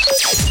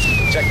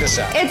this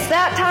out. It's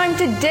that time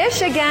to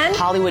dish again.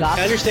 Hollywood.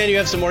 I understand you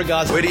have some more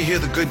gossip. Where do you hear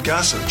the good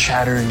gossip?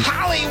 Chattering.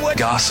 Hollywood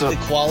Gossip. The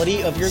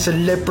quality of your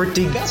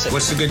Celebrity gossip.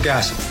 What's the good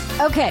gossip?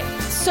 Okay,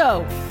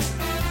 so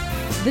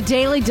the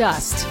Daily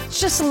Dust.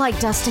 It's just a light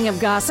dusting of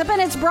gossip,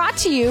 and it's brought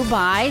to you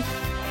by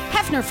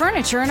Hefner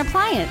Furniture and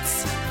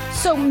Appliance.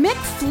 So Mick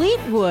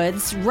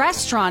Fleetwood's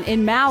restaurant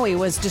in Maui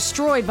was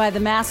destroyed by the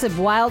massive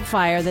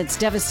wildfire that's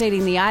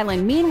devastating the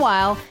island.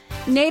 Meanwhile,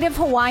 native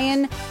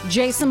Hawaiian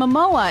Jason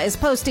Momoa is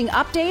posting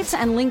updates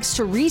and links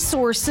to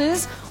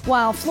resources,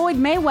 while Floyd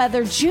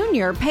Mayweather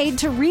Jr. paid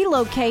to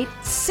relocate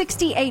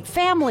 68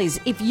 families.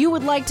 If you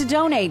would like to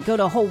donate, go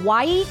to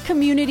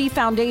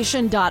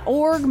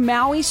hawaiicommunityfoundation.org,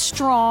 Maui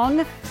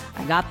Strong.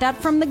 I got that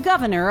from the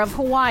governor of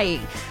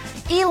Hawaii.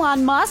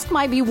 Elon Musk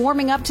might be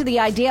warming up to the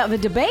idea of a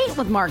debate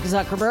with Mark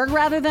Zuckerberg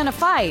rather than a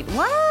fight.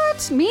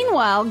 What?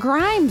 Meanwhile,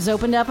 Grimes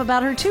opened up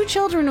about her 2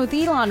 children with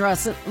Elon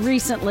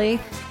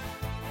recently.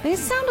 They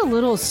sound a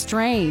little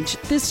strange.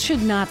 This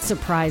should not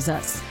surprise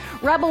us.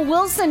 Rebel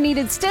Wilson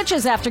needed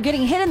stitches after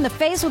getting hit in the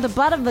face with the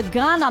butt of the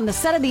gun on the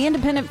set of the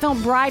independent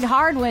film Bride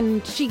Hard.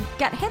 When she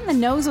got hit in the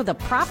nose with a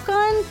prop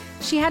gun,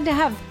 she had to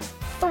have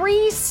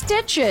 3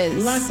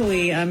 stitches.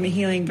 Luckily, I'm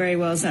healing very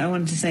well, so I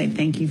wanted to say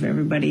thank you for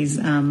everybody's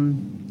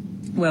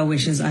well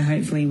wishes. I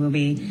hopefully will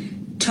be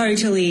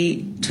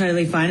totally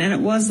fine. And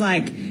it was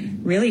like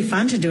really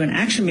fun to do an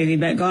action movie,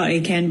 but God,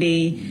 it can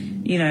be,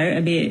 you know,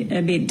 a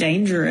bit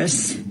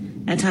dangerous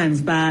at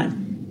times, but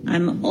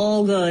I'm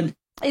all good.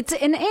 It's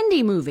an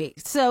indie movie,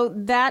 so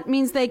that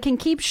means they can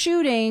keep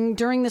shooting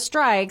during the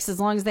strikes as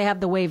long as they have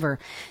the waiver.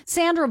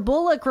 Sandra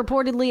Bullock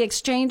reportedly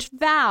exchanged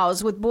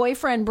vows with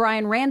boyfriend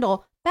Brian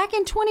Randall back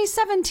in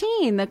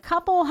 2017. The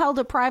couple held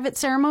a private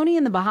ceremony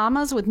in the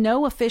Bahamas with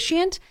no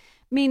officiant,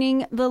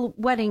 meaning the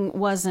wedding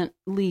wasn't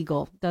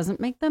legal. Doesn't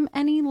make them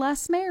any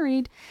less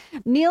married.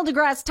 Neil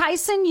deGrasse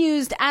Tyson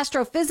used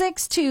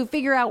astrophysics to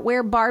figure out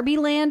where Barbie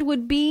Land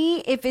would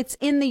be if it's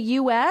in the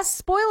U.S.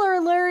 Spoiler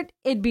alert,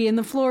 it'd be in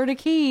the Florida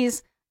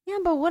Keys. Yeah,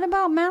 but what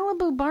about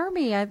Malibu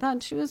Barbie? I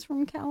thought she was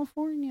from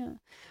California.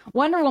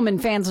 Wonder Woman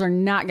fans are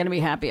not going to be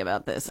happy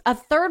about this. A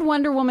third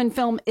Wonder Woman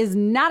film is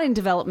not in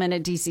development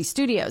at DC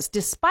Studios,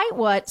 despite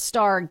what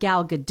star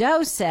Gal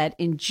Gadot said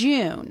in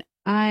June.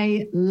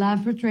 I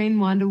love portraying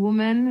Wonder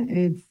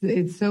Woman.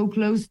 It's so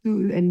close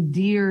to and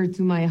dear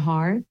to my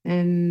heart.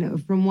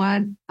 And from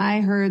what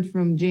I heard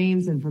from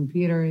James and from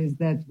Peter is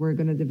that we're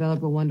going to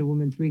develop a Wonder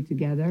Woman 3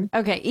 together.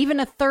 Okay, even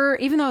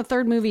though a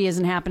third movie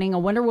isn't happening, a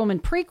Wonder Woman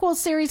prequel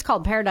series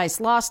called Paradise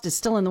Lost is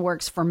still in the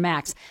works for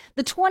Max.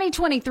 The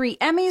 2023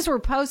 Emmys were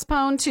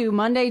postponed to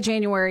Monday,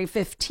 January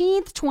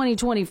 15th,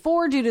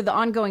 2024 due to the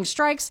ongoing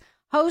strikes.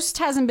 Host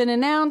hasn't been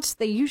announced.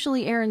 They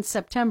usually air in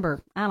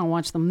September. I don't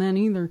watch them then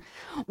either.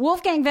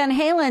 Wolfgang Van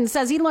Halen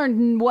says he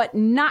learned what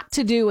not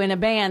to do in a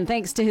band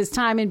thanks to his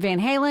time in Van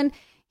Halen.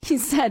 He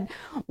said,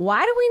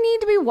 why do we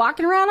need to be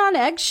walking around on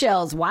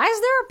eggshells? Why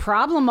is there a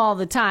problem all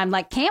the time?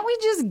 Like, can't we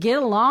just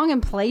get along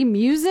and play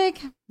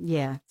music?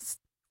 Yeah,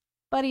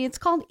 buddy, it's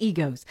called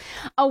egos.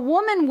 A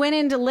woman went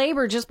into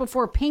labor just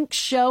before Pink's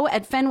show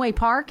at Fenway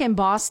Park in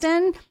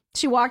Boston.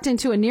 She walked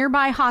into a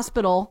nearby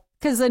hospital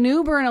because an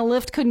Uber and a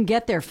Lyft couldn't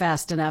get there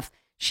fast enough.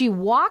 She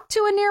walked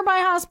to a nearby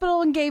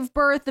hospital and gave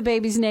birth. The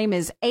baby's name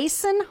is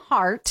Asen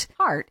Hart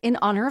in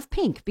honor of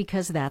Pink,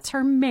 because that's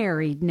her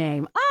married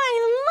name.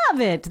 I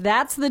love it.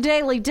 That's the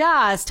Daily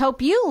Dust.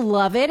 Hope you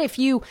love it. If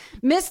you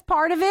missed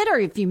part of it or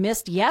if you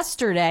missed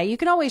yesterday, you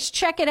can always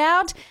check it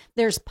out.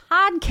 There's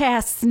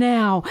podcasts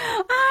now.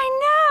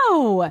 I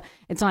know.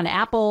 It's on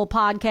Apple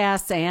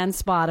Podcasts and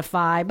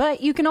Spotify,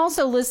 but you can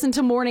also listen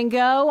to Morning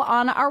Go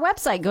on our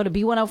website. Go to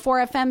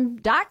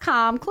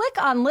b104fm.com,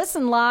 click on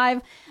Listen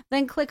Live,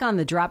 then click on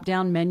the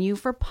drop-down menu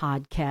for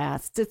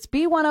podcasts. It's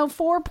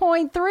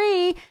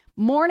B104.3,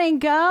 Morning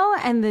Go,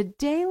 and the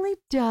Daily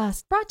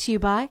Dust, brought to you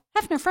by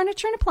Hefner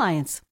Furniture and Appliance.